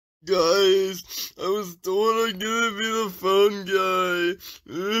Guys, I was told I'm gonna be the fun guy.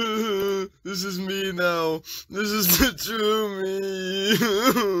 This is me now. This is the true me.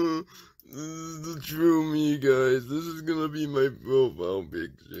 This is the true me, guys. This is gonna be my profile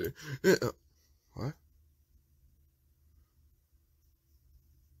picture. What?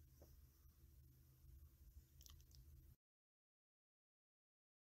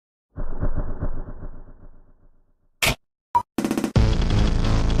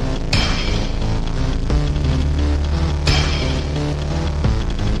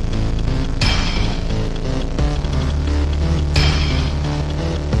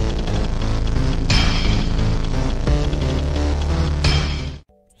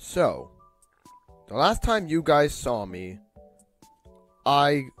 So, the last time you guys saw me,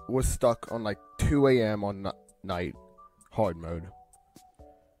 I was stuck on like 2 a.m. on night hard mode.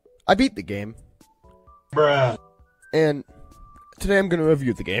 I beat the game. Bruh. And today I'm going to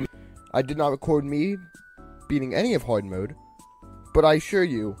review the game. I did not record me beating any of hard mode, but I assure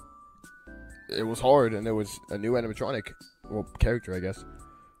you, it was hard and there was a new animatronic, well, character I guess.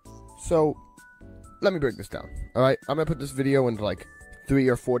 So, let me break this down, alright? I'm going to put this video into like 3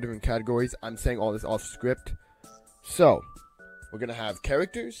 or 4 different categories. I'm saying all this off script. So, we're going to have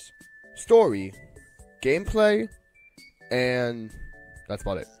characters, story, gameplay, and that's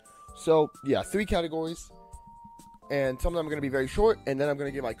about it. So, yeah, 3 categories. And some of them are going to be very short, and then I'm going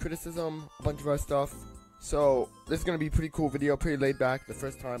to give my criticism, a bunch of other stuff. So, this is going to be a pretty cool video, pretty laid back. The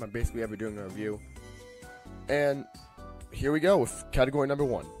first time I'm basically ever doing a review. And here we go with category number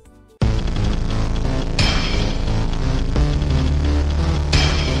 1.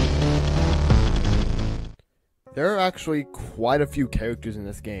 There are actually quite a few characters in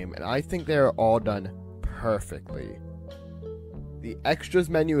this game, and I think they are all done perfectly. The extras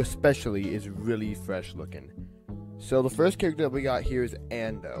menu especially is really fresh looking. So the first character that we got here is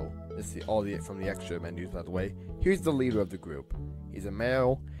Ando. This is from the extra menus, by the way. Here's the leader of the group. He's a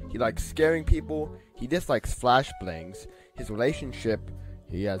male. He likes scaring people. He dislikes flash blings. His relationship,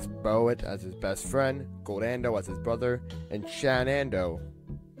 he has Boet as his best friend, Gold Ando as his brother, and Shan Ando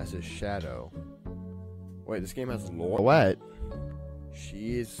as his shadow. Wait, this game has lore? What?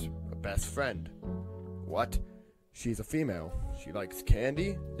 She is a best friend. What? She's a female. She likes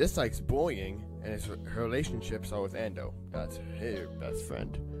candy, dislikes bullying, and her relationships are with Ando. That's her best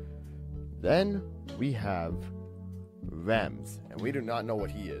friend. Then we have Rems, and we do not know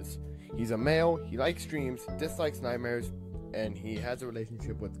what he is. He's a male, he likes dreams, dislikes nightmares, and he has a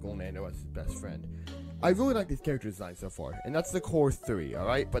relationship with Gold Ando as his best friend. I really like these character designs so far, and that's the core 3,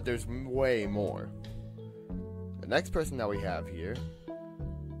 alright? But there's way more. The next person that we have here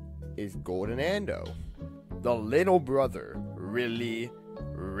is Golden Ando, the little brother. Really,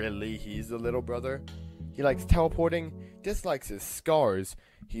 he's the little brother? He likes teleporting, dislikes his scars,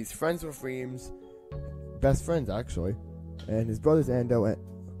 he's friends with Reams, best friends actually, and his brother's Ando, and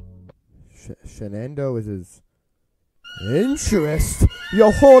Shenando is his interest.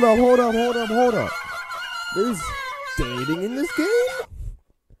 Yo, hold up. There's dating in this game?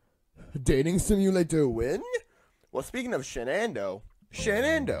 Dating simulator win? Well, speaking of Shenando,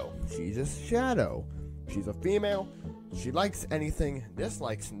 she's a shadow. She's a female. She likes anything,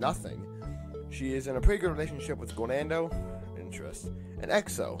 dislikes nothing. She is in a pretty good relationship with Gold Ando, interest. And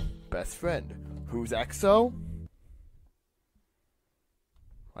Exo, best friend. Who's Exo?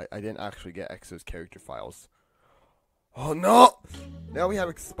 I didn't actually get Exo's character files. Oh no! Now we have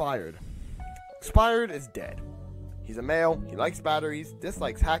Expired. Expired is dead. He's a male, he likes batteries,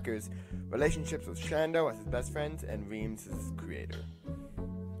 dislikes hackers, relationships with Shando as his best friends, and Reams as his creator.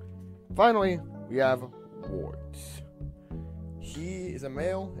 Finally, we have Wards. He is a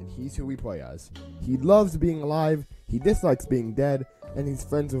male, and he's who we play as. He loves being alive, he dislikes being dead, and he's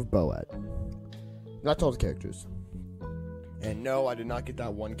friends with Boet. That's all the characters. And no, I did not get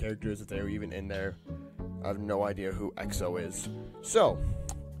that one characters if they were even in there. I have no idea who Exo is. So,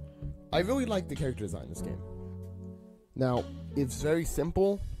 I really like the character design in this game. Now, it's very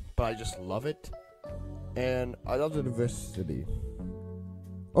simple, but I just love it. And I love the diversity.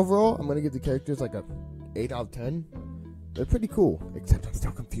 Overall, I'm going to give the characters like a 8 out of 10. They're pretty cool, except I'm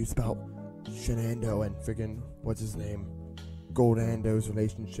still confused about Shenando and friggin' what's his name? Gold Ando's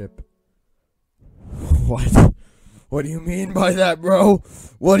relationship. What? What do you mean by that, bro?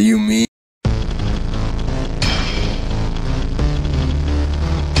 What do you mean?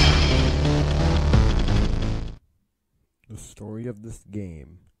 The story of this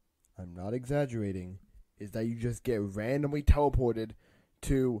game, I'm not exaggerating, is that you just get randomly teleported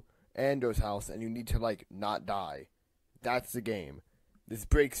to Ando's house and you need to, like, not die. That's the game. This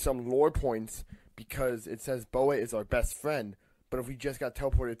breaks some lore points because it says Boet is our best friend, But if we just got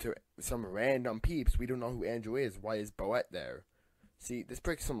teleported to some random peeps, we don't know who Andrew is. Why is Boette there? See, this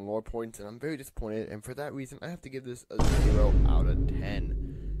breaks some lore points, and I'm very disappointed, and for that reason, I have to give this a 0 out of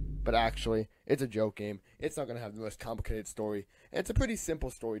 10. But actually, it's a joke game. It's not going to have the most complicated story, and it's a pretty simple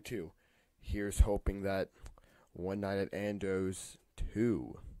story, too. Here's hoping that One Night at Ando's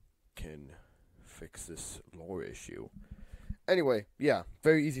 2 can fix this lore issue. Anyway, yeah,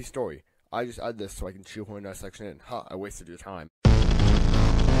 very easy story. I just add this so I can shoehorn that section in. Ha, I wasted your time.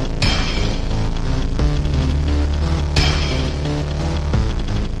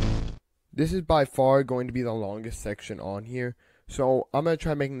 This is by far going to be the longest section on here, so I'm going to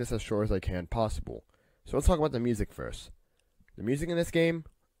try making this as short as I can possible. So let's talk about the music first. The music in this game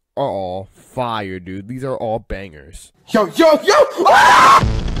are all fire, dude. These are all bangers. Yo, yo, yo! Ah!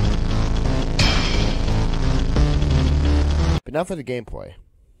 But now for the gameplay.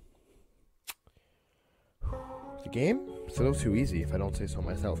 The game? It's a little too easy if I don't say so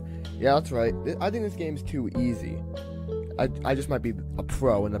myself. Yeah, that's right. I think this game's too easy. I just might be a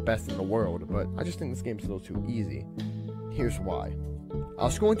pro and the best in the world, but I just think this game's a little too easy. Here's why. I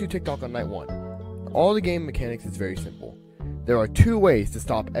was scrolling through TikTok on night 1. All the game mechanics is very simple. There are 2 ways to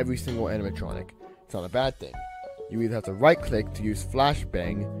stop every single animatronic. It's not a bad thing. You either have to right click to use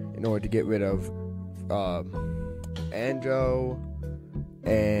flashbang in order to get rid of Ando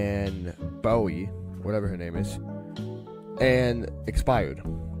and Bowie, whatever her name is, and expired.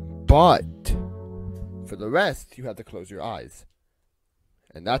 But for the rest, you have to close your eyes.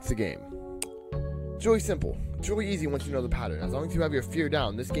 And that's the game. It's really simple. It's really easy once you know the pattern. As long as you have your fear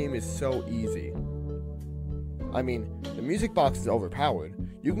down, this game is so easy. I mean, the music box is overpowered.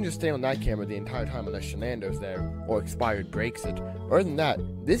 You can just stay on that camera the entire time unless Shenando's there, or expired breaks it. Other than that,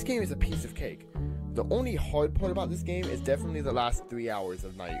 this game is a piece of cake. The only hard part about this game is definitely the last 3 hours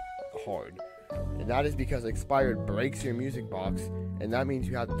of night hard. And that is because expired breaks your music box, and that means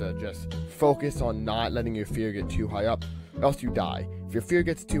you have to just focus on not letting your fear get too high up, or else you die. If your fear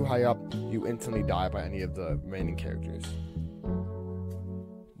gets too high up, you instantly die by any of the remaining characters.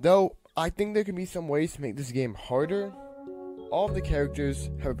 Though, I think there can be some ways to make this game harder. All of the characters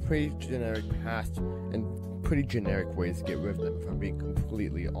have a pretty generic past, and pretty generic ways to get rid of them, if I'm being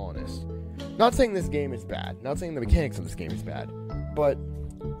completely honest. Not saying this game is bad, not saying the mechanics of this game is bad, but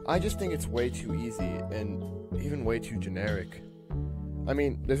I just think it's way too easy, and even way too generic. I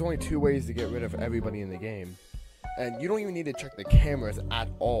mean, there's only 2 ways to get rid of everybody in the game, and you don't even need to check the cameras at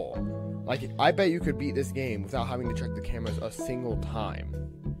all. Like, I bet you could beat this game without having to check the cameras a single time,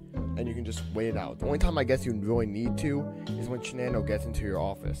 and you can just wait it out. The only time I guess you really need to is when Shenando gets into your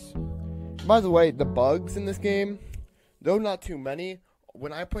office. By the way, the bugs in this game, though not too many,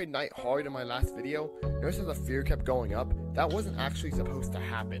 when I played Night Hard in my last video, notice how the fear kept going up. That wasn't actually supposed to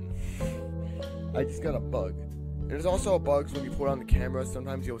happen. I just got a bug. And there's also a bug when you put on the camera,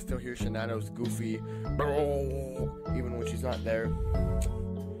 sometimes you'll still hear Shenando's goofy even when she's not there.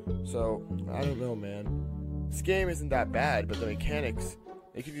 So, I don't know, man. This game isn't that bad, but the mechanics,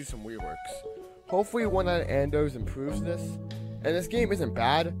 they could do some weird works. Hopefully One Night at Ando's improves this. And this game isn't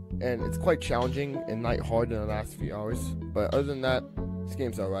bad, and it's quite challenging and Night Hard in the last few hours. But other than that, this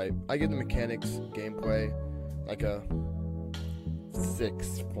game's alright. I give the mechanics, gameplay, like a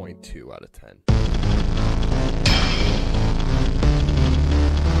 6.2 out of 10.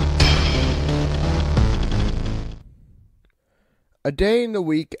 A Day in the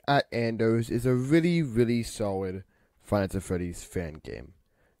Week at Ando's is a really, really solid Five Nights at Freddy's fan game.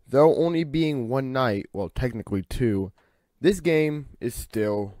 Though only being 1 night, well technically 2, this game is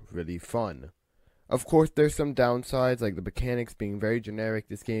still really fun. Of course, there's some downsides, like the mechanics being very generic,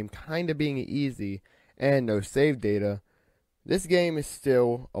 this game kinda being easy, and no save data. This game is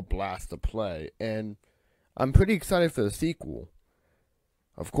still a blast to play, and I'm pretty excited for the sequel.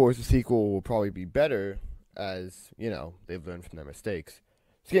 Of course, the sequel will probably be better, as, you know, they've learned from their mistakes.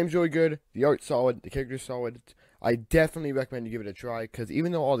 This game's really good, the art's solid, the character's solid. I definitely recommend you give it a try, because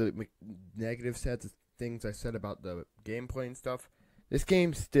even though all the negative sets of things I said about the gameplay and stuff, this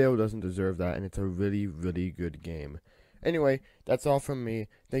game still doesn't deserve that, and it's a really, really good game. Anyway, that's all from me.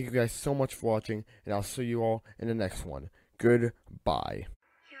 Thank you guys so much for watching, and I'll see you all in the next one. Goodbye.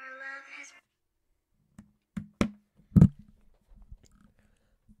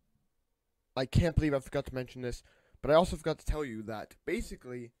 I can't believe I forgot to mention this, but I also forgot to tell you that,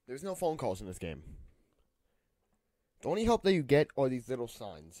 basically, there's no phone calls in this game. The only help that you get are these little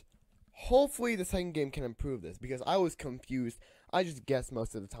signs. Hopefully the second game can improve this, because I was confused. I just guessed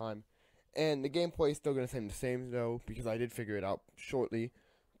most of the time. And the gameplay is still going to stay the same, though, because I did figure it out shortly.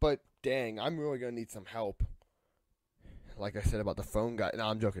 But, dang, I'm really going to need some help. Like I said about the phone guy. No,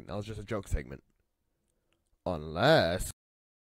 I'm joking. That was just a joke segment. Unless...